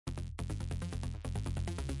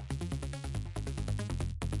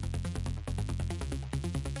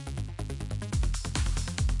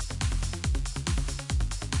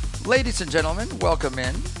Ladies and gentlemen, welcome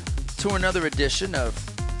in to another edition of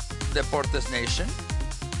Deportes Nation,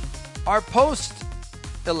 our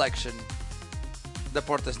post-election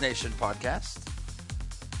Deportes Nation podcast.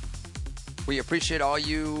 We appreciate all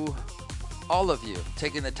of you,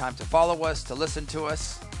 taking the time to follow us, to listen to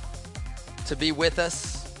us, to be with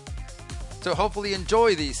us, to hopefully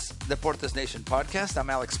enjoy these Deportes Nation podcasts.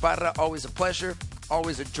 I'm Alex Parra. Always a pleasure,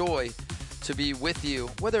 always a joy to be with you,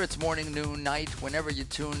 whether it's morning, noon, night, whenever you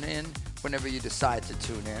tune in, whenever you decide to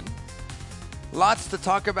tune in. Lots to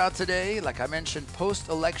talk about today. Like I mentioned,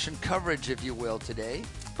 post-election coverage, if you will, today.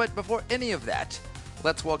 But before any of that,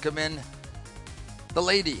 let's welcome in the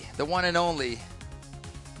lady, the one and only,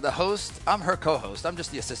 the host. I'm her co-host. I'm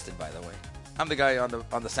just the assistant, by the way. I'm the guy on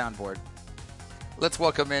the soundboard. Let's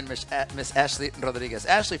welcome in Miss Ashley Rodriguez.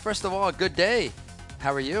 Ashley, first of all, good day.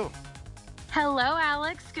 How are you? Hello,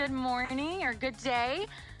 Alex. Good morning or good day,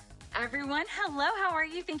 everyone. Hello, how are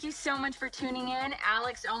you? Thank you so much for tuning in.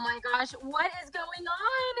 Alex, oh my gosh, what is going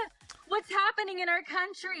on? What's happening in our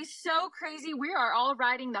country? So crazy. We are all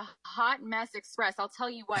riding the hot mess express. I'll tell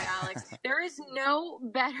you what, Alex, there is no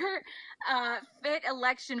better fit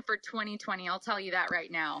election for 2020. I'll tell you that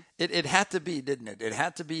right now. It had to be, didn't it? It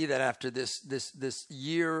had to be that after this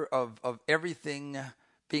year of everything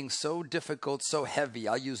being so difficult, so heavy.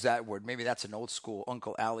 I'll use that word. Maybe that's an old school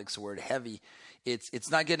Uncle Alex word, heavy. It's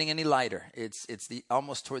not getting any lighter. It's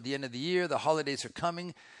almost toward the end of the year. The holidays are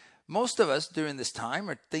coming. Most of us during this time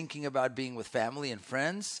are thinking about being with family and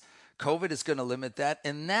friends. COVID is going to limit that.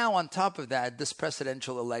 And now on top of that, this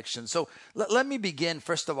presidential election. So let me begin,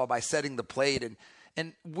 first of all, by setting the plate.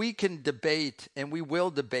 And we can debate, and we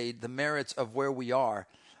will debate, the merits of where we are.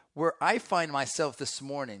 Where I find myself this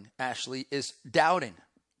morning, Ashley, is doubting.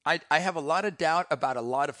 I have a lot of doubt about a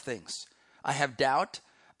lot of things. I have doubt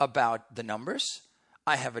about the numbers.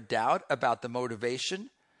 I have a doubt about the motivation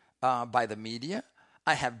by the media.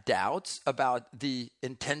 I have doubts about the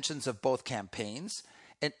intentions of both campaigns.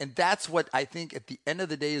 And that's what I think at the end of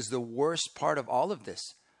the day is the worst part of all of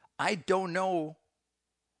this. I don't know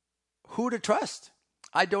who to trust.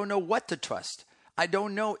 I don't know what to trust. I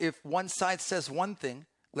don't know if one side says one thing.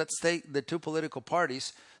 Let's say the two political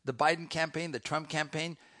parties, the Biden campaign, the Trump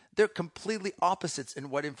campaign, they're completely opposites in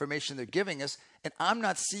what information they're giving us. And I'm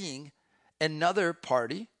not seeing another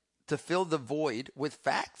party to fill the void with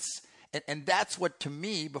facts. And that's what, to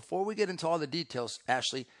me, before we get into all the details,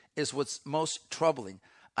 Ashley, is what's most troubling.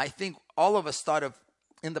 I think all of us thought of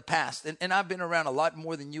in the past, and I've been around a lot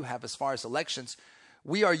more than you have as far as elections,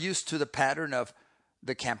 we are used to the pattern of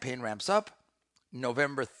the campaign ramps up,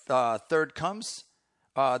 November 3rd comes,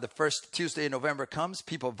 the first Tuesday in November comes,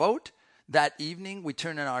 people vote. That evening, we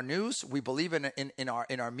turn on our news. We believe in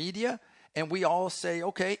our media, and we all say,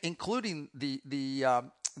 okay, including the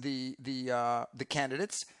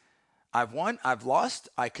candidates. I've won. I've lost.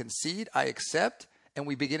 I concede. I accept, and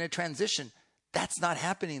we begin a transition. That's not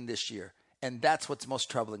happening this year, and that's what's most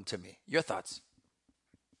troubling to me. Your thoughts?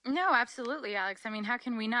 No, absolutely, Alex. I mean, how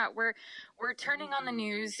can we not? We're turning on the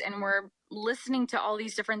news and we're listening to all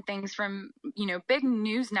these different things from, big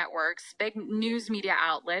news networks, big news media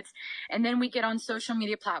outlets. And then we get on social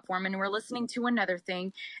media platform and we're listening to another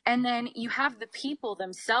thing. And then you have the people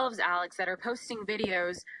themselves, Alex, that are posting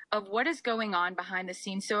videos of what is going on behind the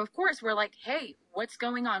scenes. So of course we're like, hey, what's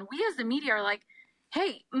going on? We as the media are like,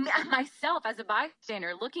 hey, myself as a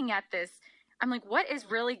bystander looking at this, I'm like, what is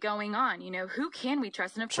really going on? Who can we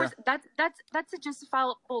trust? And of course, that's a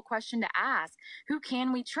justifiable question to ask. Who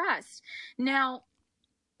can we trust? Now,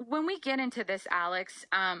 when we get into this, Alex,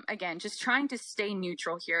 again, just trying to stay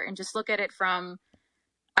neutral here and just look at it from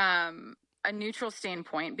a neutral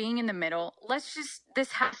standpoint, being in the middle,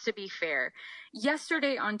 this has to be fair.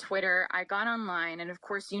 Yesterday on Twitter, I got online, and of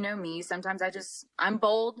course, you know me, sometimes I'm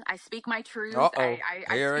bold, I speak my truth, I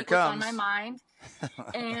speak what's on my mind,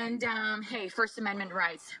 and hey, First Amendment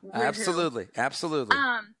rights. Woo-hoo. Absolutely.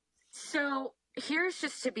 So here's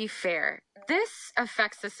just to be fair, this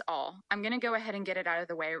affects us all. I'm going to go ahead and get it out of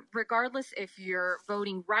the way. Regardless if you're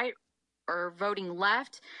voting right or voting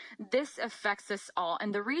left, this affects us all.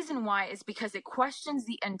 And the reason why is because it questions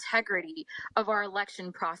the integrity of our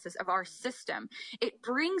election process, of our system. It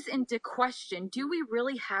brings into question, do we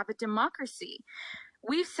really have a democracy?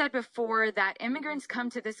 We've said before that immigrants come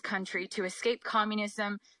to this country to escape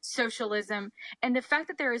communism, socialism, and the fact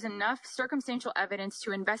that there is enough circumstantial evidence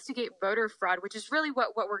to investigate voter fraud, which is really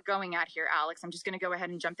what we're going at here, Alex. I'm just going to go ahead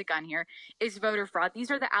and jump the gun here, is voter fraud. These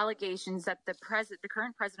are the allegations that the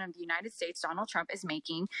current president of the United States, Donald Trump, is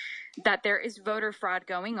making, that there is voter fraud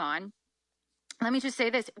going on. Let me just say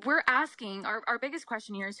this. We're asking, our biggest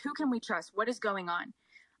question here is, who can we trust? What is going on?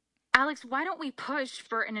 Alex, why don't we push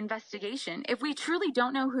for an investigation? If we truly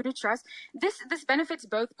don't know who to trust, this benefits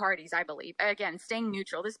both parties, I believe. Again, staying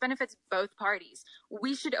neutral, this benefits both parties.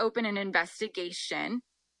 We should open an investigation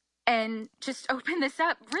and just open this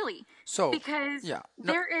up, really. So, because yeah,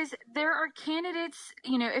 no, there are candidates,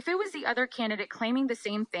 if it was the other candidate claiming the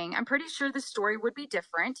same thing, I'm pretty sure the story would be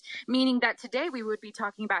different, meaning that today we would be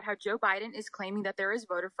talking about how Joe Biden is claiming that there is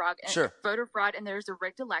sure. voter fraud and there's a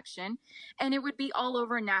rigged election, and it would be all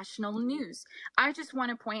over national news. I just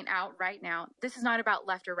want to point out right now, this is not about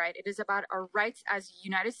left or right. It is about our rights as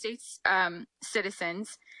United States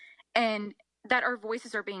citizens, and that our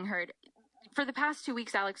voices are being heard. For the past 2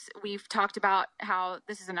 weeks, Alex, we've talked about how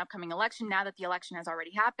this is an upcoming election. Now that the election has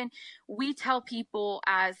already happened, we tell people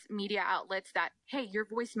as media outlets that, hey, your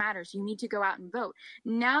voice matters. You need to go out and vote.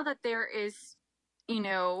 Now that there is,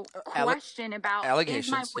 question about,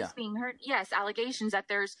 is my voice being heard? Yes, allegations that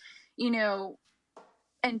there's,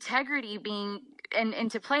 integrity being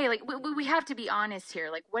into play. Like, we have to be honest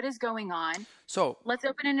here. Like, what is going on? So let's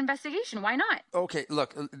open an investigation. Why not? Okay,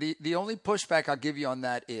 look, the only pushback I'll give you on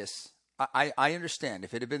that is, I understand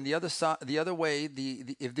if it had been the other side, the other way,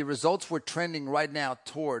 if the results were trending right now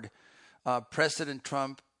toward President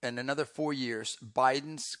Trump and another 4 years,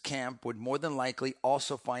 Biden's camp would more than likely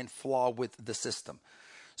also find flaw with the system.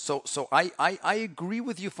 So I agree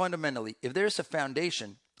with you fundamentally. If there's a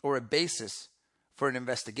foundation or a basis for an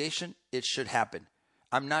investigation, it should happen.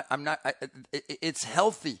 It's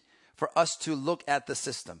healthy for us to look at the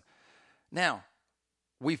system. Now,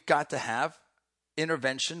 we've got to have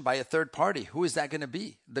intervention by a third party. Who is that going to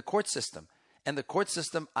be? The court system. And the court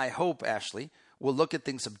system, I hope, Ashley, will look at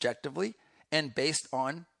things objectively and based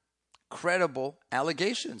on credible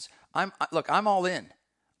allegations. I'm all in.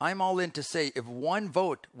 I'm all in to say if one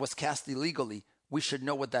vote was cast illegally, we should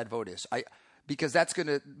know what that vote is. Because that's going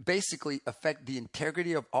to basically affect the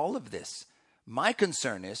integrity of all of this. My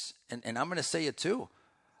concern is, and I'm going to say it too,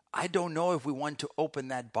 I don't know if we want to open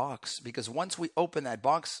that box, because once we open that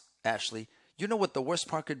box, Ashley, you know what the worst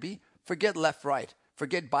part could be? Forget left, right.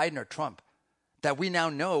 Forget Biden or Trump. That we now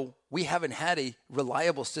know we haven't had a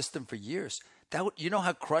reliable system for years. You know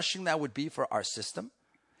how crushing that would be for our system?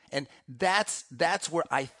 And that's where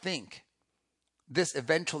I think this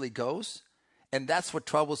eventually goes. And that's what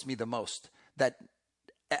troubles me the most. That,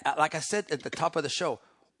 like I said at the top of the show,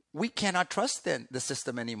 we cannot trust the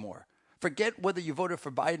system anymore. Forget whether you voted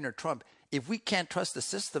for Biden or Trump. If we can't trust the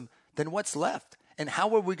system, then what's left? And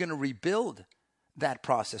how are we going to rebuild that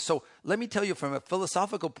process? So let me tell you, from a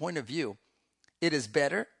philosophical point of view, it is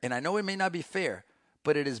better, and I know it may not be fair,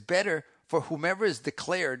 but it is better for whomever is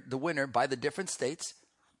declared the winner by the different states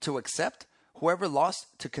to accept, whoever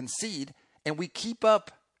lost to concede, and we keep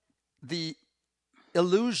up the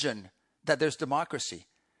illusion that there's democracy.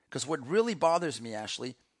 Because what really bothers me,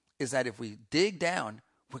 Ashley, is that if we dig down,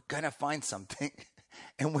 we're going to find something.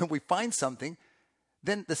 And when we find something,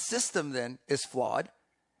 then the system then is flawed.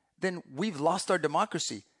 Then we've lost our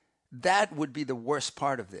democracy. That would be the worst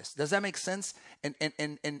part of this. Does that make sense? And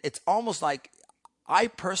it's almost like I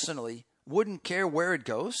personally wouldn't care where it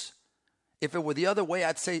goes. If it were the other way,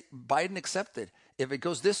 I'd say Biden accepted. If it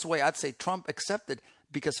goes this way, I'd say Trump accepted,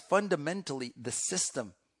 because fundamentally the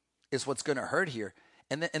system is what's going to hurt here.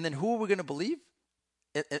 And then who are we going to believe?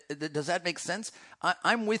 Does that make sense?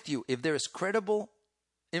 I'm with you. If there is credible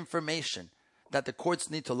information that the courts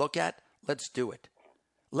need to look at, let's do it.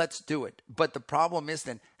 Let's do it. But the problem is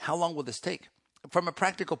then, how long will this take? From a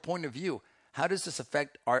practical point of view, how does this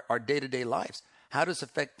affect our day-to-day lives? How does this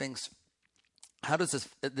affect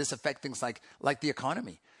things like the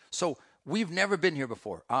economy? So we've never been here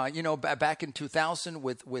before. Back in 2000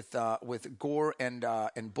 with Gore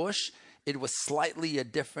and Bush, it was slightly a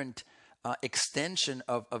different extension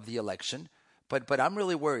of the election. But I'm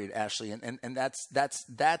really worried, Ashley, and that's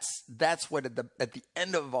what at the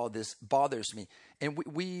end of all this bothers me. And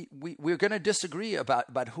we're going to disagree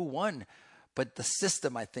about who won, but the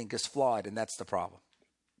system, I think, is flawed, and that's the problem.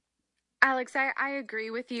 Alex, I agree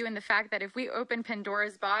with you in the fact that if we open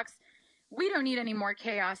Pandora's box, we don't need any more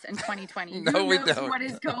chaos in 2020. No, we don't. What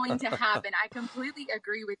is going to happen? I completely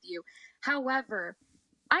agree with you. However,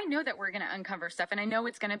 I know that we're going to uncover stuff, and I know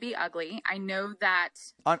it's going to be ugly. I know that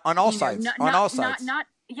on all sides, on all sides,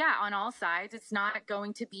 on all sides. It's not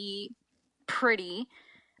going to be pretty.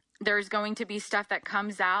 There's going to be stuff that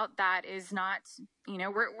comes out that is not,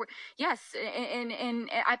 we're yes, and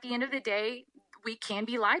at the end of the day, we can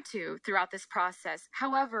be lied to throughout this process.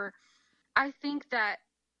 However, I think that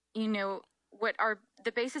what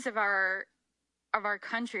the basis of our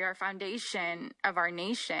country, our foundation of our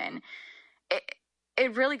nation,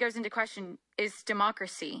 it really goes into question, is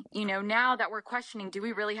democracy. Now that we're questioning, do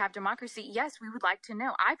we really have democracy? Yes, we would like to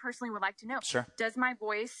know. I personally would like to know. Sure. Does my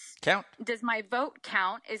voice count? Does my vote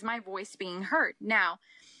count? Is my voice being heard? Now,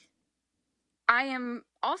 I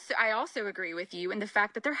also agree with you in the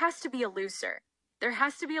fact that there has to be a loser. There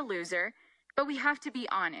has to be a loser, but we have to be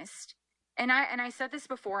honest. And I said this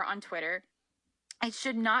before on Twitter. It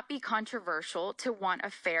should not be controversial to want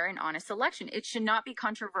a fair and honest election. It should not be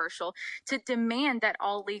controversial to demand that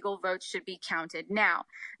all legal votes should be counted. Now,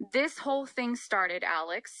 this whole thing started,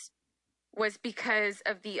 Alex, was because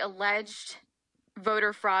of the alleged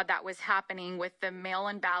voter fraud that was happening with the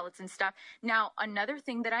mail-in ballots and stuff. Now, another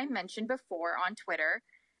thing that I mentioned before on Twitter,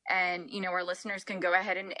 and our listeners can go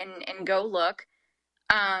ahead and go look,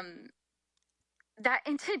 that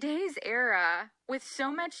in today's era, with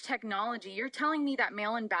so much technology, you're telling me that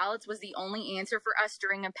mail-in ballots was the only answer for us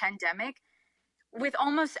during a pandemic? With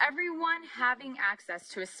almost everyone having access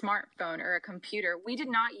to a smartphone or a computer, we did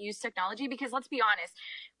not use technology because, let's be honest,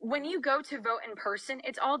 when you go to vote in person,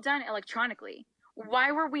 it's all done electronically.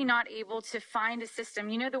 Why were we not able to find a system?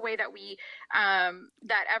 The way that we,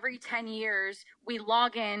 that every 10 years we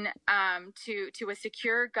log in to a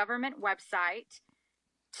secure government website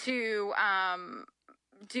to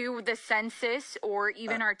do the census or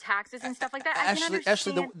even our taxes and stuff like that.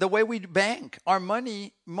 Ashley, the way we bank our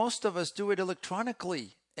money, most of us do it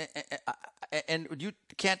electronically. And you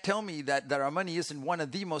can't tell me that our money isn't one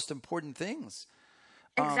of the most important things.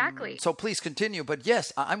 Exactly. So please continue. But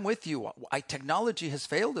yes, I'm with you. Technology has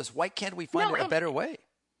failed us. Why can't we find a better way?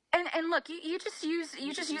 And look, you just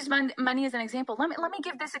use money as an example. Let me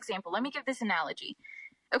give this example. Let me give this analogy.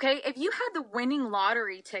 Okay, if you had the winning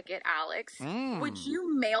lottery ticket, Alex, would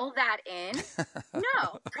you mail that in?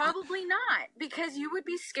 No, probably not, because you would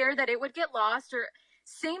be scared that it would get lost. Or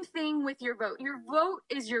same thing with your vote. Your vote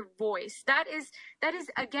is your voice. That is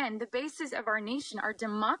again the basis of our nation, our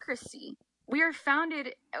democracy. We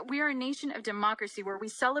are a nation of democracy where we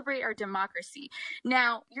celebrate our democracy.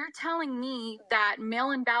 Now, you're telling me that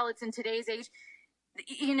mail-in ballots in today's age,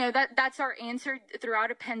 that's our answer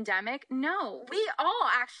throughout a pandemic? No, we all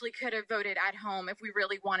actually could have voted at home if we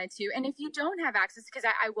really wanted to. And if you don't have access, because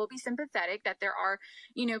I will be sympathetic that there are,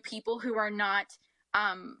 people who are not,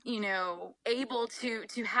 able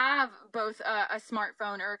to have both a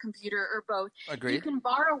smartphone or a computer or both. Agreed. You can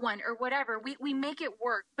borrow one or whatever. We make it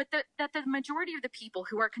work. But that the majority of the people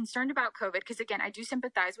who are concerned about COVID, because again, I do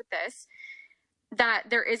sympathize with this, that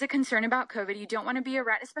there is a concern about COVID. You don't want to be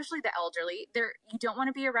around, especially the elderly. You don't want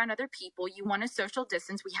to be around other people. You want to social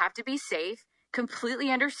distance. We have to be safe.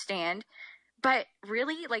 Completely understand. But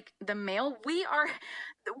really, like the mail, we are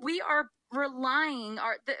relying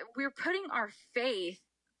we're putting our faith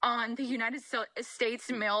on the United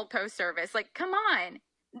States Mail Post Service. Like, come on.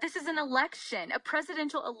 This is an election, a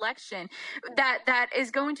presidential election that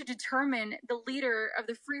is going to determine the leader of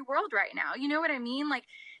the free world right now. You know what I mean? Like,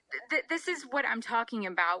 this is what I'm talking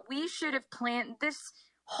about. We should have planned this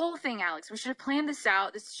whole thing, Alex. We should have planned this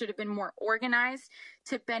out. This should have been more organized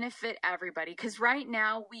to benefit everybody. Because right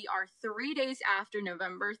now we are 3 days after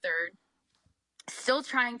November 3rd, still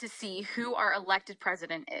trying to see who our elected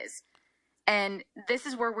president is. And this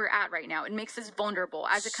is where we're at right now. It makes us vulnerable.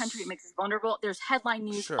 As a country, it makes us vulnerable. There's headline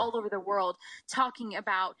news all over the world talking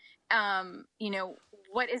about,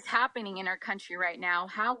 what is happening in our country right now,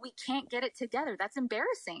 how we can't get it together. That's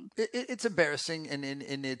embarrassing. It's embarrassing, and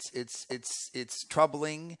it's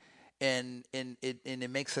troubling, and it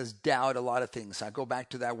makes us doubt a lot of things. I go back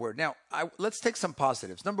to that word. Now, let's take some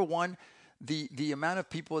positives. Number one, the amount of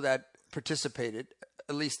people that participated,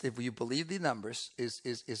 at least if you believe the numbers,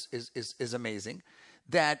 is amazing.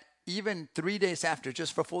 That even 3 days after,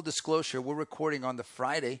 just for full disclosure, we're recording on the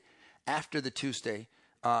Friday after the Tuesday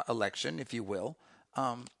election, if you will.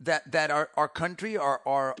 That our country,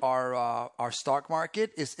 our stock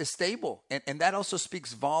market is stable, and that also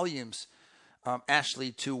speaks volumes,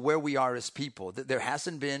 Ashley, to where we are as people. There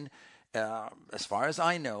hasn't been, as far as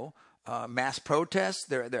I know, mass protests.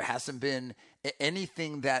 There hasn't been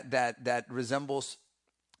anything that resembles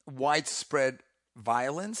widespread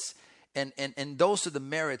violence, and those are the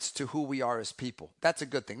merits to who we are as people. That's a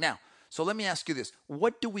good thing. Now, so let me ask you this: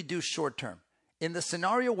 what do we do short term in the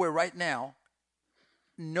scenario where right now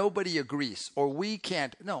nobody agrees, or we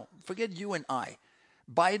can't? No, forget you and I.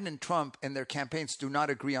 Biden and Trump and their campaigns do not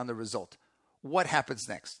agree on the result. What happens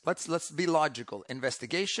next? Let's be logical.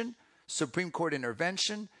 Investigation, Supreme Court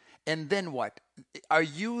intervention, and then what? Are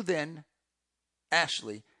you then,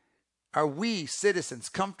 Ashley, are we citizens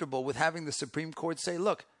comfortable with having the Supreme Court say,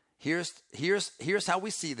 look, here's how we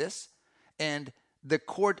see this, and the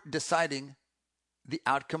court deciding the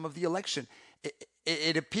outcome of the election?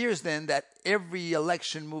 it appears then that every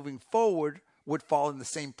election moving forward would fall in the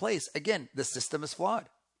same place. Again, the system is flawed.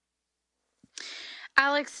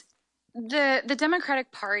 Alex, the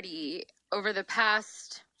Democratic Party over the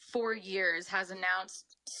past 4 years has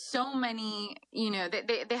announced so many,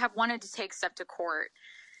 they have wanted to take stuff to court.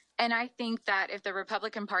 And I think that if the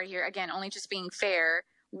Republican Party here, again, only just being fair,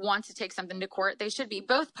 wants to take something to court,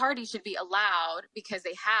 both parties should be allowed, because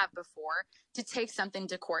they have before, to take something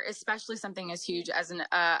to court, especially something as huge as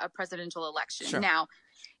a presidential election. Sure. Now,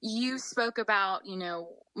 you spoke about,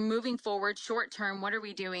 moving forward, short term, what are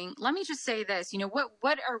we doing? Let me just say this,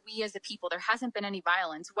 what are we as a people? There hasn't been any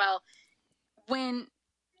violence. Well, when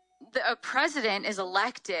a president is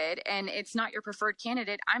elected and it's not your preferred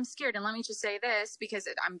candidate, I'm scared. And let me just say this, because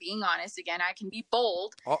I'm being honest again, I can be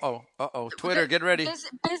bold. Twitter, get ready.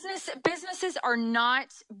 Businesses are not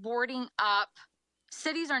boarding up.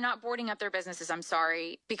 Cities are not boarding up their businesses, I'm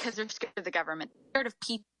sorry, because they're scared of the government. They're scared of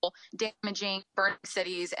people damaging, burning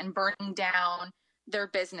cities and burning down their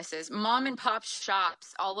businesses. Mom and pop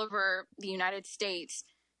shops all over the United States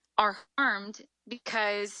are harmed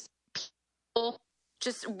because people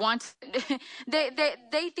just want they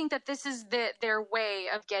think that this is their way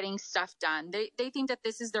of getting stuff done. They think that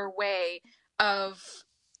this is their way of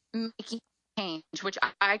making change, which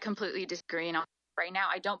I completely disagree. And right now,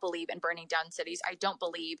 I don't believe in burning down cities. I don't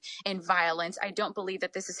believe in violence. I don't believe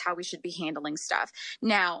that this is how we should be handling stuff.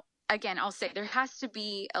 Now, again, I'll say there has to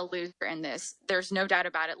be a loser in this. There's no doubt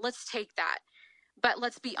about it. Let's take that. But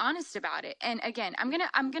let's be honest about it. And again, I'm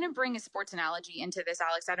gonna bring a sports analogy into this,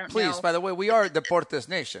 Alex. I don't know. Please, by the way, we are Deportes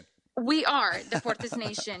Nation. We are Deportes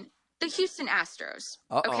Nation. The Houston Astros.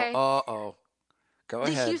 Okay. Go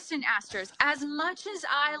ahead. The Houston Astros. As much as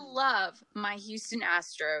I love my Houston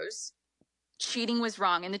Astros, cheating was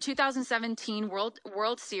wrong. In the 2017 World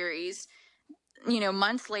Series,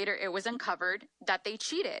 months later, it was uncovered that they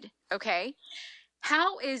cheated. Okay.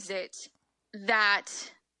 How is it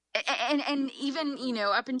that, and even,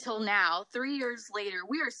 up until now, 3 years later,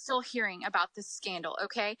 we are still hearing about this scandal.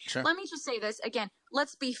 Okay. Sure. Let me just say this again.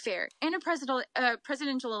 Let's be fair. In a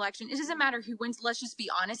presidential election, it doesn't matter who wins. Let's just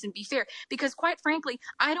be honest and be fair. Because quite frankly,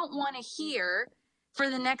 I don't want to hear for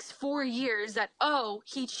the next 4 years that,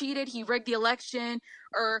 he cheated, he rigged the election,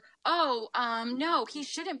 or, no, he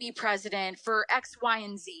shouldn't be president for X, Y,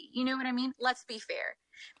 and Z. You know what I mean? Let's be fair.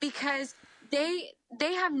 Because they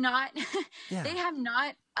have not they have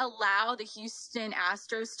not allowed the Houston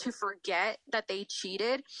Astros to forget that they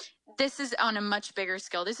cheated. This is on a much bigger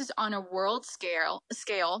scale. This is on a world scale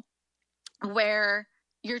where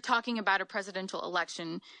you're talking about a presidential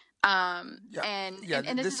election. And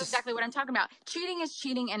this is exactly what I'm talking about. Cheating is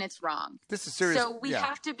cheating, and it's wrong. This is serious. So we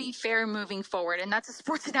have to be fair moving forward. And that's a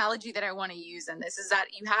sports analogy that I want to use in this, is that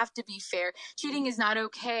you have to be fair. Cheating is not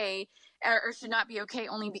okay, or should not be okay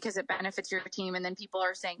only because it benefits your team. And then people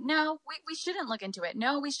are saying, no, we shouldn't look into it.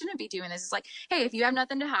 No, we shouldn't be doing this. It's like, hey, if you have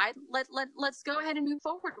nothing to hide, let's go ahead and move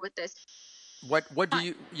forward with this. What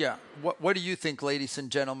do you think, ladies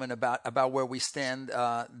and gentlemen, about where we stand?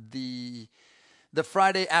 The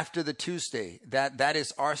Friday after the Tuesday, that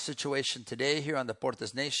is our situation today here on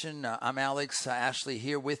Deportes Nation. I'm Alex, Ashley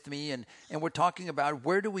here with me, and we're talking about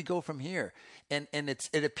where do we go from here. And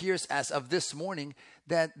it appears as of this morning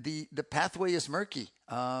that the pathway is murky.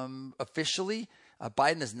 Officially,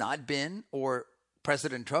 Biden has not been, or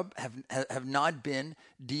President Trump have not been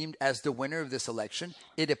deemed as the winner of this election.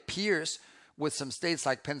 It appears with some states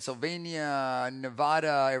like Pennsylvania,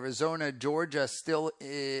 Nevada, Arizona, Georgia, still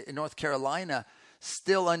North Carolina,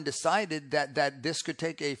 still undecided, that this could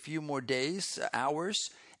take a few more days,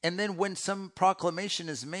 hours. And then when some proclamation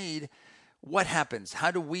is made, what happens?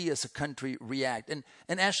 How do we as a country react? And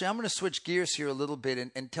Ashley, I'm going to switch gears here a little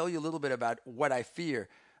bit and tell you a little bit about what I fear.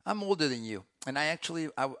 I'm older than you, and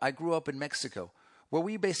I grew up in Mexico, where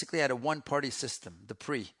we basically had a one-party system, the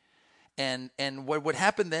PRI. And what would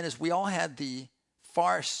happen then is we all had the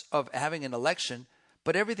farce of having an election,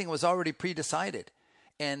 but everything was already pre-decided.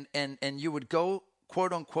 And you would go,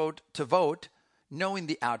 quote unquote, to vote, knowing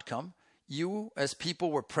the outcome. You, as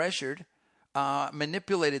people, were pressured,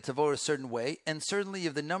 manipulated to vote a certain way. And certainly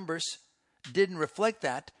if the numbers didn't reflect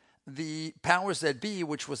that, the powers that be,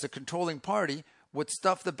 which was the controlling party, would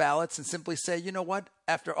stuff the ballots and simply say, you know what,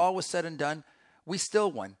 after all was said and done, we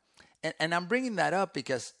still won. And I'm bringing that up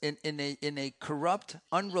because in a corrupt,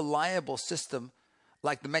 unreliable system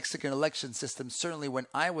like the Mexican election system, certainly when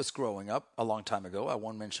I was growing up a long time ago, I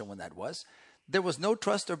won't mention when that was, there was no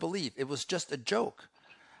trust or belief. It was just a joke.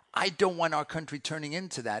 I don't want our country turning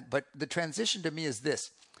into that. But the transition to me is this.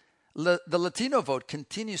 The Latino vote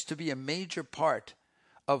continues to be a major part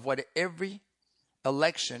of what every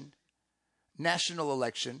election national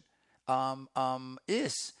election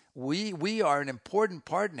is. We are an important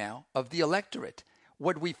part now of the electorate.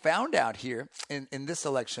 What we found out here in this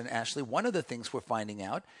election, Ashley, one of the things we're finding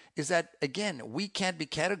out is that, again, we can't be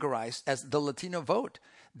categorized as the Latino vote.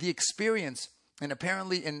 The experience, and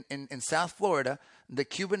apparently in South Florida, the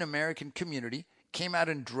Cuban American community came out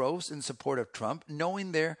in droves in support of Trump,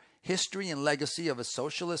 knowing their history and legacy of a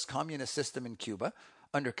socialist communist system in Cuba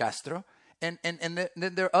under Castro. And then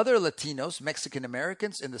there are other Latinos, Mexican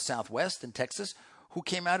Americans in the Southwest and Texas, who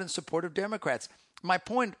came out in support of Democrats. My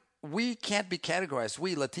point, we can't be categorized,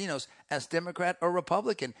 we Latinos, as Democrat or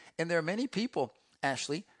Republican. And there are many people,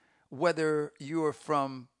 Ashley, whether you're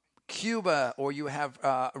from Cuba or you have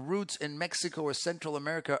roots in Mexico or Central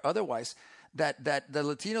America or otherwise, that the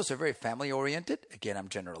Latinos are very family-oriented. Again, I'm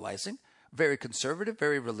generalizing. Very conservative,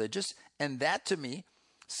 very religious. And that, to me,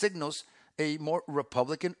 signals a more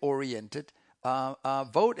Republican-oriented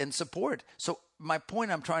vote and support. So my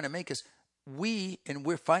point I'm trying to make is we're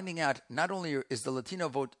finding out not only is the Latino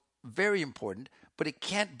vote very important, but it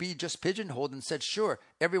can't be just pigeonholed and said, sure,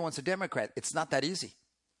 everyone's a Democrat. It's not that easy.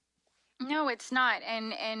 No, it's not,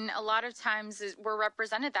 and a lot of times we're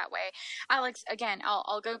represented that way. Alex, again,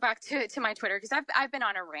 I'll go back to my Twitter because I've been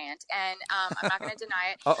on a rant, and I'm not going to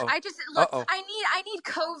deny it. Uh-oh. I just look. Uh-oh. I need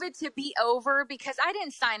COVID to be over because I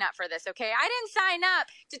didn't sign up for this. Okay, I didn't sign up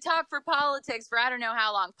to talk for politics for I don't know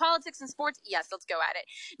how long. Politics and sports, yes, let's go at it.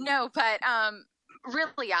 No, but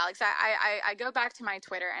really, Alex, I go back to my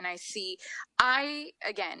Twitter and I see I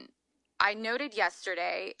noted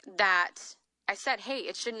yesterday that I said, hey,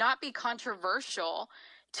 it should not be controversial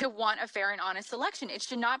to want a fair and honest election. It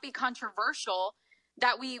should not be controversial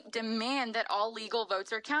that we demand that all legal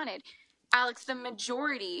votes are counted. Alex, the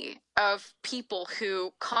majority of people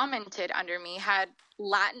who commented under me had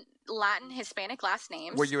Latin Hispanic last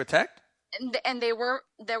names. Were you attacked? And there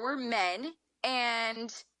were men,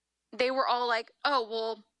 and they were all like, oh,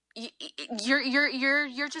 well,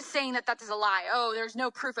 you're just saying that is a lie. Oh, there's no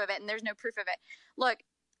proof of it, and there's no proof of it. Look,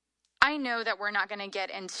 I know that we're not going to get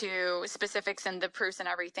into specifics and the proofs and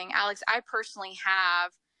everything. Alex, I personally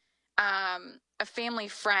have a family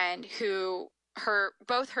friend who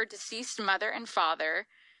both her deceased mother and father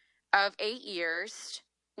of 8 years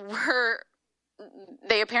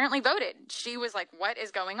they apparently voted. She was like, what is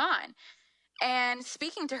going on? And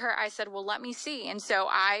speaking to her, I said, well, let me see. And so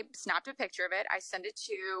I snapped a picture of it. I sent it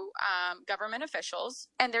to government officials,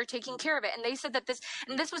 and they're taking care of it. And they said that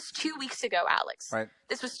this was 2 weeks ago, Alex. Right.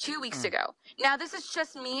 This was 2 weeks ago. Now, this is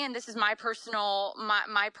just me, and this is my personal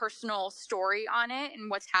story on it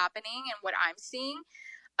and what's happening and what I'm seeing.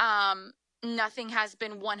 Nothing has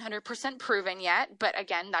been 100% proven yet, but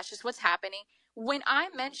again, that's just what's happening. When I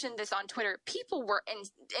mentioned this on Twitter, people were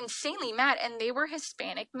insanely mad, and they were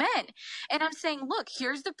Hispanic men. And I'm saying, look,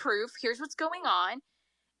 here's the proof. Here's what's going on.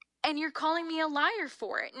 And you're calling me a liar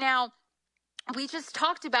for it. Now, we just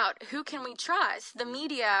talked about who can we trust, the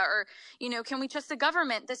media, or, can we trust the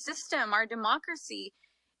government, the system, our democracy?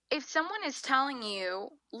 If someone is telling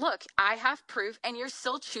you, look, I have proof, and you're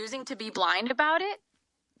still choosing to be blind about it,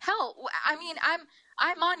 hell, I mean,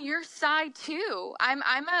 I'm on your side too. I'm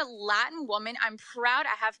a Latin woman. I'm proud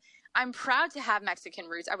to have Mexican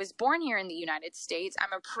roots. I was born here in the United States.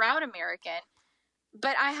 I'm a proud American,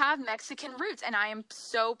 but I have Mexican roots, and I am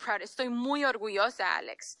so proud. Estoy muy orgullosa,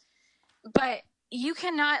 Alex. But you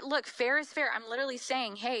cannot look. Fair is fair. I'm literally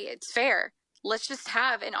saying, hey, it's fair. Let's just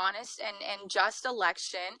have an honest and just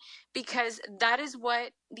election, because that is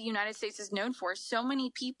what the United States is known for. So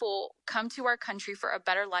many people come to our country for a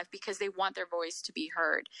better life because they want their voice to be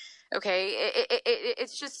heard. Okay?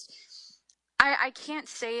 It's just, I can't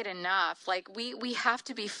say it enough. Like, we have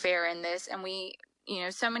to be fair in this, and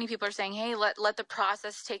so many people are saying, hey, let the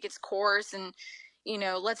process take its course, and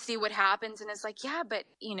let's see what happens. And it's like, yeah, but,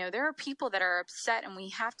 there are people that are upset, and we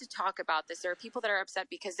have to talk about this. There are people that are upset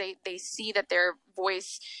because they see that their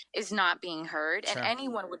voice is not being heard, and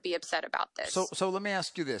anyone would be upset about this. So let me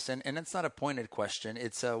ask you this, and it's not a pointed question.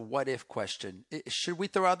 It's a what if question. Should we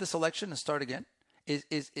throw out this election and start again?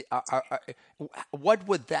 What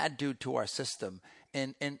would that do to our system?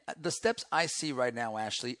 And the steps I see right now,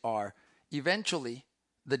 Ashley, are eventually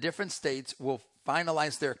the different states will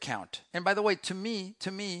finalize their count. And by the way, to me,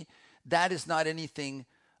 that is not anything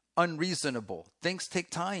unreasonable. Things take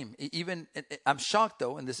time. Even I'm shocked,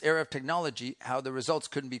 though, in this era of technology, how the results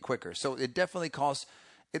couldn't be quicker. So it definitely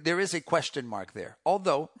there is a question mark there.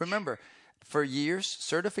 Although, remember, for years,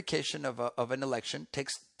 certification of an election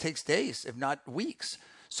takes days, if not weeks.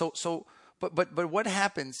 But what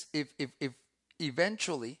happens if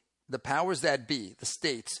eventually the powers that be, the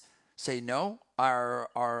states, say no,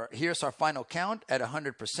 here's our final count at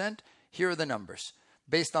 100%. Here are the numbers.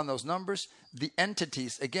 Based on those numbers, the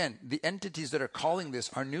entities that are calling this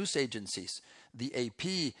are news agencies, the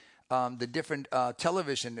AP, the different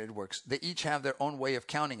television networks. They each have their own way of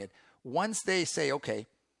counting it. Once they say, okay,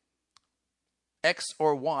 X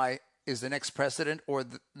or Y is the next president or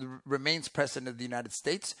remains president of the United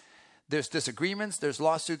States, there's disagreements, there's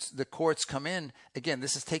lawsuits, the courts come in. Again,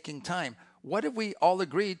 this is taking time. What if we all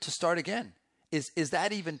agreed to start again? Is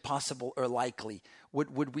that even possible or likely?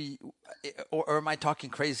 Would we, or am I talking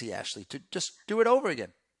crazy, Ashley, to just do it over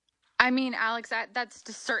again? I mean, Alex, that's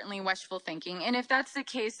just certainly wishful thinking. And if that's the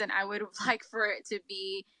case, then I would like for it to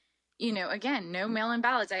be, again, no mail-in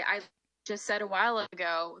ballots. I just said a while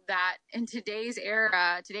ago that in today's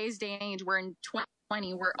era, today's day and age, we're in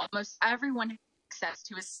 2020, where almost everyone has access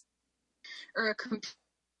to a computer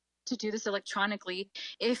to do this electronically.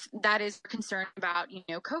 If that is concerned about,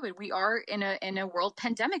 COVID, we are in a world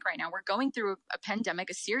pandemic right now. We're going through a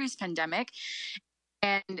pandemic, a serious pandemic,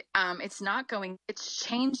 and it's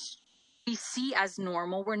changed. We see as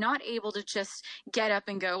normal. We're not able to just get up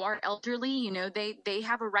and go. Our elderly, they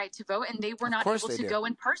have a right to vote, and they were not able to go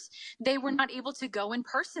in person. They were not able to go in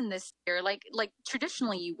person this year, like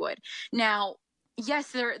traditionally you would. Now,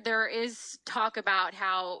 yes, there is talk about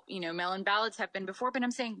how, mail-in ballots have been before, but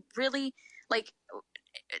I'm saying really,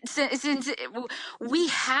 since we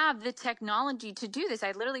have the technology to do this.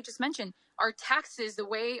 I literally just mentioned our taxes, the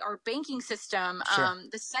way our banking system, Sure.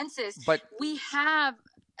 The census, But we have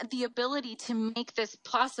the ability to make this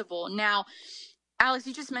possible. Now, Alex,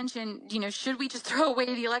 you just mentioned, should we just throw away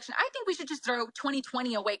the election? I think we should just throw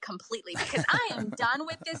 2020 away completely, because I am done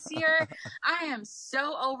with this year. I am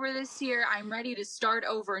so over this year. I'm ready to start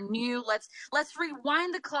over new. Let's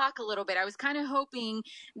rewind the clock a little bit. I was kind of hoping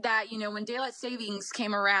that, when daylight savings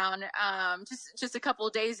came around, just a couple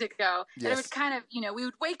of days ago, yes, that it would kind of, we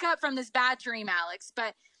would wake up from this bad dream, Alex.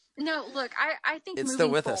 But no, look, I think it's moving still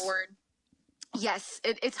with forward, yes,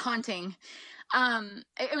 it's haunting.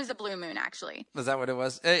 It was a blue moon, actually. Was that what it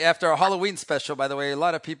was? After our Halloween special, by the way, a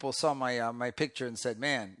lot of people saw my picture and said,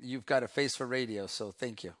 "Man, you've got a face for radio." So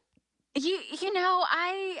thank you.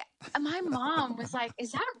 My mom was like,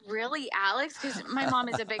 "Is that really Alex?" Because my mom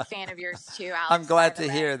is a big fan of yours too, Alex. I'm glad to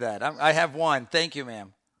hear that. I have one. Thank you,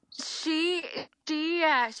 ma'am. She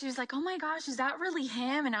was like, "Oh my gosh, is that really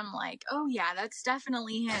him?" And I'm like, "Oh yeah, that's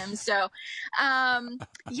definitely him." So,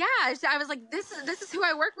 yeah, I was like, "This is who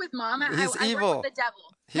I work with, Mom. He's I evil. work with the devil."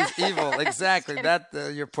 He's evil, exactly. That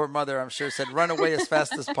your poor mother, I'm sure, said, "Run away as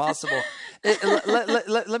fast as possible."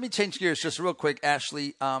 Let me change gears just real quick,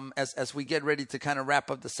 Ashley, as we get ready to kind of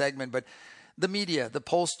wrap up the segment. But the media, the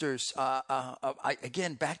pollsters,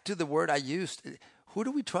 again, back to the word I used. Who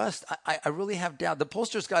do we trust? I really have doubt. The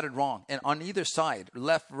pollsters got it wrong, and on either side,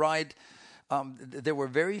 left, right, there were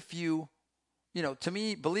very few. To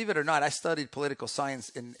me, believe it or not, I studied political science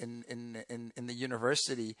in the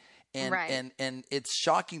university, and Right. and it's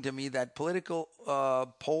shocking to me that political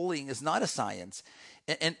polling is not a science,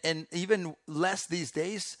 and even less these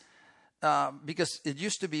days, because it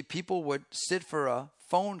used to be people would sit for a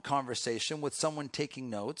phone conversation with someone taking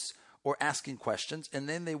notes or asking questions, and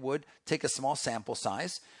then they would take a small sample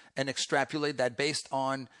size and extrapolate that based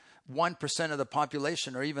on 1% of the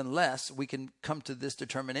population or even less, we can come to this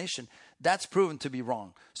determination. That's proven to be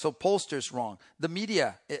wrong. So pollsters wrong. The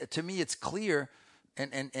media, to me, it's clear,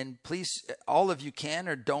 and please, all of you can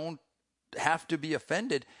or don't have to be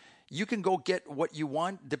offended. You can go get what you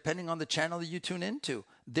want depending on the channel that you tune into.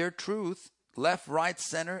 Their truth, left, right,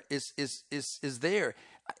 center, is there.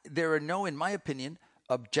 There are no, in my opinion,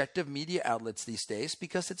 objective media outlets these days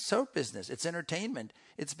because it's show business, it's entertainment,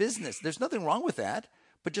 it's business. There's nothing wrong with that,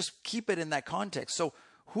 but just keep it in that context. So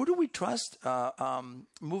who do we trust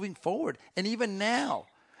moving forward? And even now,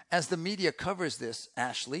 as the media covers this,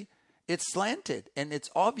 Ashley, it's slanted and it's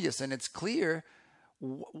obvious and it's clear.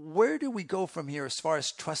 Where do we go from here as far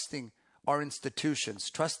as trusting our institutions,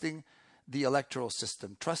 trusting the electoral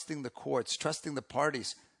system, trusting the courts, trusting the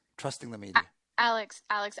parties, trusting the media? Alex,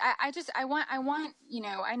 I want,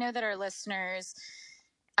 I know that our listeners,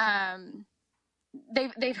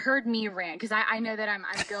 they've heard me rant because I know that I'm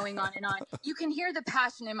going on and on. You can hear the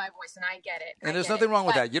passion in my voice, and I get it. And there's nothing wrong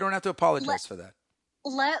with that. You don't have to apologize for that.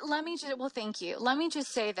 Let me just, well, thank you. Let me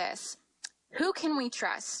just say this. Who can we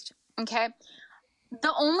trust? Okay.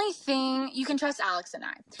 The only thing you can trust Alex and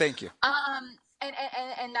I. Thank you.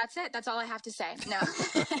 And that's it. That's all I have to say. No.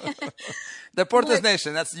 Deportes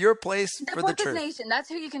Nation. That's your place for the truth. Deportes Nation. That's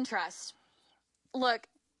who you can trust. Look,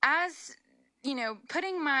 as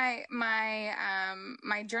putting my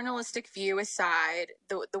journalistic view aside,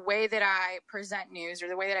 the way that I present news or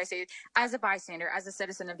the way that I say it, as a bystander, as a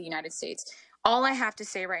citizen of the United States, all I have to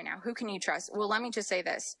say right now, who can you trust? Well, let me just say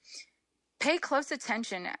this. Pay close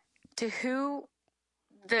attention to who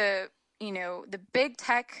the big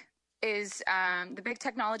tech is, the big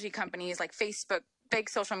technology companies like Facebook, big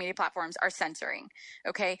social media platforms are censoring.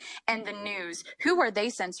 Okay. And the news, who are they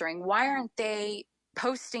censoring? Why aren't they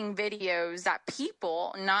posting videos that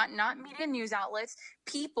people, not media news outlets,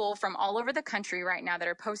 people from all over the country right now that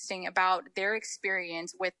are posting about their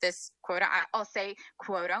experience with this I'll say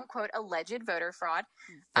quote unquote alleged voter fraud.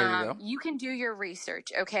 There you go. You can do your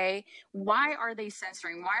research. Okay. Why are they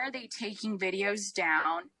censoring? Why are they taking videos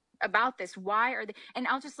down about this? Why are they? And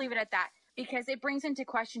I'll just leave it at that, because it brings into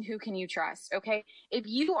question, who can you trust? Okay. If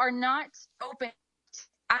you are not open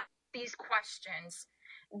to these questions,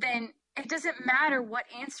 then it doesn't matter what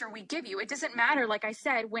answer we give you. It doesn't matter, like I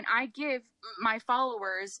said, when I give my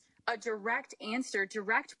followers a direct answer,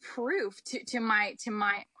 direct proof to my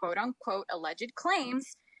quote unquote alleged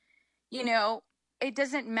claims, it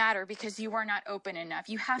doesn't matter, because you are not open enough.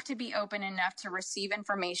 You have to be open enough to receive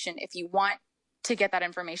information if you want to get that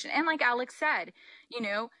information. And like Alex said,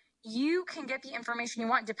 you can get the information you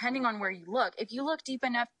want depending on where you look. If you look deep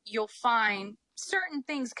enough, you'll find certain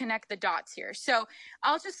things connect the dots here. So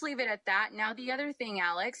I'll just leave it at that. Now, the other thing,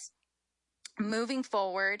 Alex, moving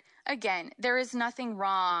forward, again, there is nothing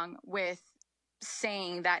wrong with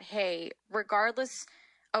saying that, hey, regardless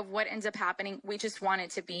of what ends up happening, we just want it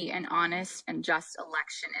to be an honest and just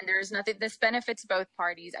election. And there is nothing, this benefits both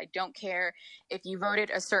parties. I don't care if you voted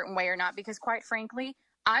a certain way or not, because quite frankly,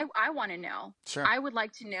 I want to know. Sure. I would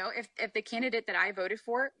like to know if the candidate that I voted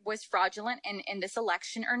for was fraudulent in this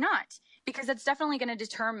election or not, because it's definitely going to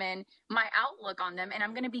determine my outlook on them. And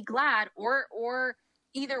I'm going to be glad, or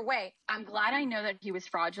either way, I'm glad I know that he was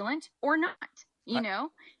fraudulent or not,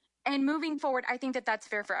 And moving forward, I think that that's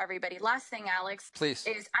fair for everybody. Last thing, Alex, please,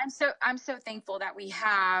 is I'm so thankful that we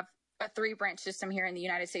have a 3-branch system here in the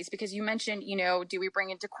United States, because you mentioned, do we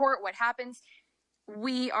bring it to court? What happens?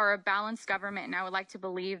 We are a balanced government, and I would like to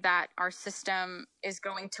believe that our system is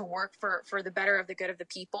going to work for the better of the good of the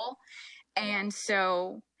people. And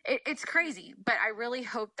so it's crazy, but I really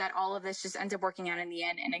hope that all of this just ends up working out in the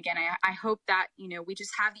end. And again, I hope that, we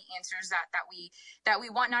just have the answers that we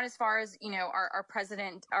want, not as far as, our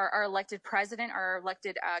president, our elected president, our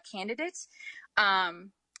elected candidates,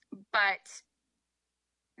 but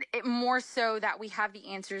more so that we have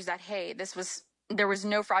the answers that, hey, there was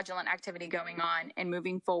no fraudulent activity going on, and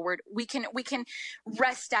moving forward, we can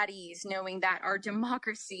rest at ease knowing that our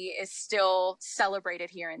democracy is still celebrated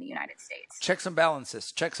here in the United States. Checks and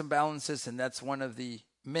balances, and that's one of the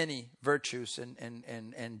many virtues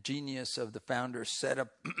and genius of the founders setup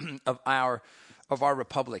of our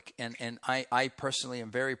republic. And I personally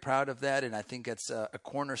am very proud of that, and I think it's a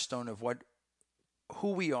cornerstone of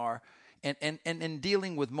who we are, and in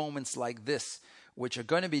dealing with moments like this, which are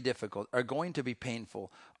going to be difficult, are going to be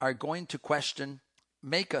painful, are going to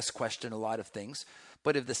make us question a lot of things.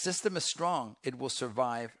 But if the system is strong, it will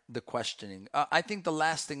survive the questioning. I think the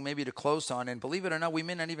last thing maybe to close on, and believe it or not, we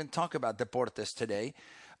may not even talk about deportes today,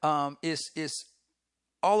 is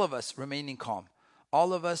all of us remaining calm,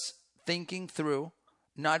 all of us thinking through,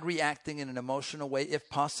 not reacting in an emotional way if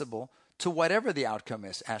possible to whatever the outcome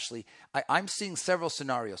is. Ashley, I'm seeing several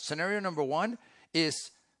scenarios. Scenario number one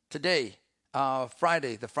is today,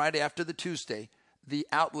 Friday, the Friday after the Tuesday, the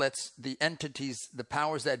outlets, the entities, the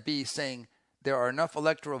powers that be saying there are enough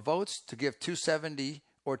electoral votes to give 270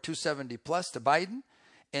 or 270 plus to Biden.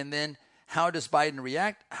 And then how does Biden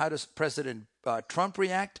react? How does President Trump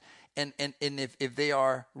react? And if they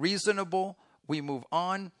are reasonable, we move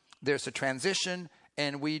on. There's a transition,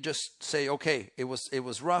 and we just say, okay, it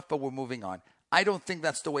was rough, but we're moving on. I don't think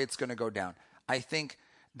that's the way it's going to go down. I think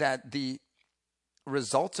that the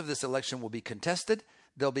results of this election will be contested.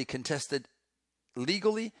 They'll be contested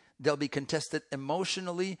legally. They'll be contested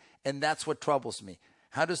emotionally. And that's what troubles me.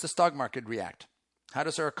 How does the stock market react? How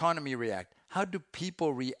does our economy react? How do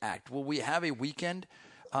people react? Will we have a weekend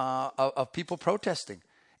of people protesting?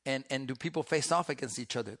 And do people face off against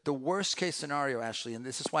each other? The worst case scenario, Ashley, and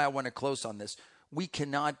this is why I want to close on this, we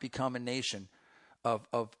cannot become a nation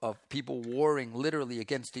of people warring literally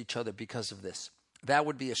against each other because of this. That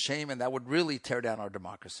would be a shame, and that would really tear down our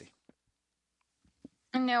democracy.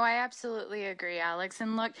 No, I absolutely agree, Alex.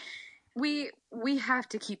 And look, we have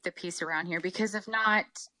to keep the peace around here, because if not,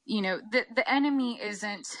 the enemy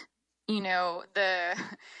isn't,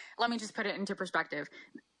 let me just put it into perspective.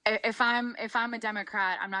 If I'm a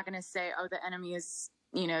Democrat, I'm not going to say, oh, the enemy is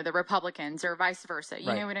the Republicans or vice versa. You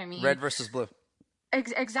Right. know what I mean? Red versus blue.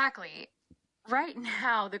 Exactly. Right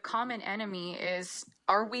now, the common enemy is,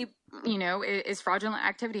 is fraudulent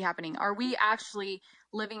activity happening? Are we actually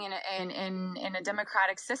living in a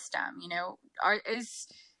democratic system? Is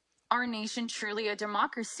our nation truly a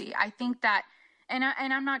democracy? I think that, and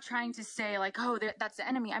I'm not trying to say like, oh, that's the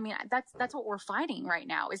enemy. I mean, that's what we're fighting right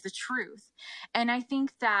now, is the truth. And I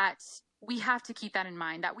think that we have to keep that in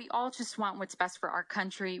mind, that we all just want what's best for our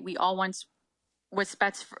country. We all want what's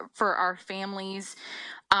best for our families,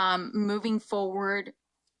 moving forward.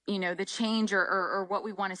 The change or what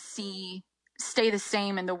we want to see stay the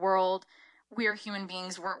same in the world. We are human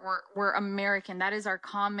beings. We're American. That is our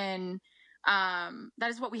common. That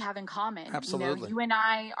is what we have in common. Absolutely. You and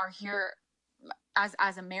I are here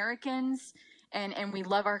as Americans, and we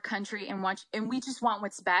love our country and we just want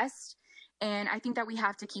what's best. And I think that we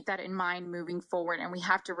have to keep that in mind moving forward, and we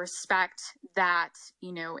have to respect that.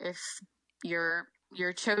 If your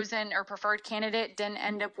chosen or preferred candidate didn't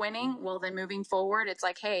end up winning, well, then moving forward, it's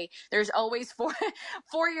like, hey, there's always 4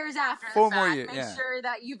 years after the 4 fact. more years. Make sure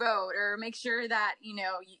that you vote, or make sure that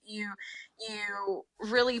you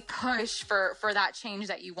really push for that change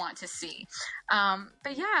that you want to see.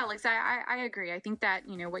 But yeah, Alex, I agree. I think that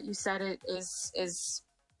what you said is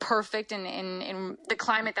perfect in the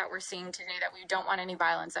climate that we're seeing today, that we don't want any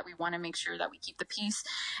violence, that we want to make sure that we keep the peace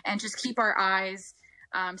and just keep our eyes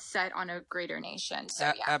set on a greater nation. So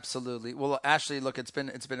yeah. Absolutely. Well, Ashley, look, it's been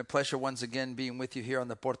a pleasure once again being with you here on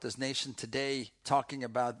Deportes Nation today, talking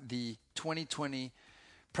about the 2020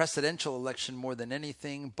 presidential election more than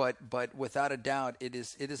anything, but without a doubt, it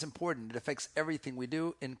is important. It affects everything we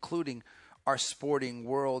do, including our sporting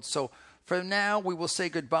world. So for now, we will say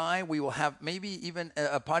goodbye. We will have maybe even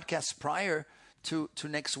a podcast prior to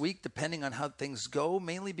next week, depending on how things go,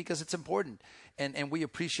 mainly because it's important. And we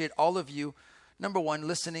appreciate all of you, number one,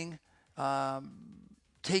 listening,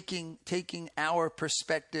 taking our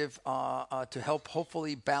perspective to help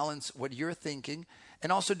hopefully balance what you're thinking,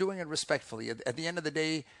 and also doing it respectfully. At the end of the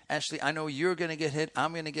day, Ashley, I know you're going to get hit.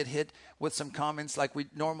 I'm going to get hit with some comments like we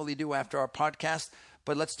normally do after our podcast,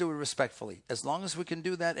 but let's do it respectfully. As long as we can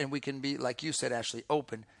do that and we can be, like you said, Ashley,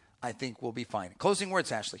 open, I think we'll be fine. Closing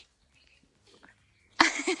words, Ashley.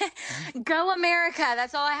 Go America.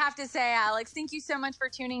 That's all I have to say, Alex. Thank you so much for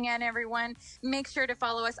tuning in, everyone. Make sure to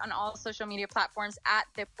follow us on all social media platforms at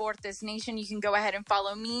Deportes Nation. You can go ahead and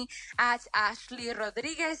follow me at Ashley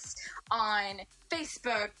Rodriguez on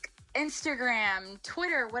Facebook, Instagram,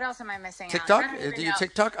 Twitter. What else am I missing? TikTok? Do you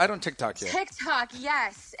TikTok? I don't TikTok yet. TikTok,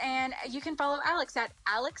 yes. And you can follow Alex at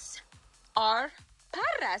Alex R.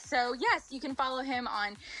 Parra. So yes, you can follow him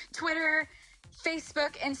on Twitter,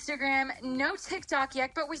 Facebook, Instagram. No TikTok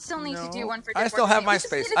yet, but we still need to do one for Deportes. I still have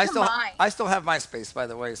MySpace. I still have MySpace, by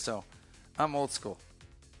the way, so I'm old school.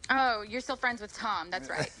 Oh, you're still friends with Tom. That's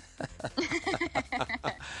right.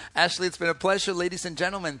 Ashley, it's been a pleasure. Ladies and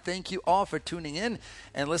gentlemen, thank you all for tuning in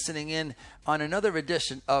and listening in on another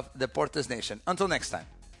edition of Deportes Nation. Until next time.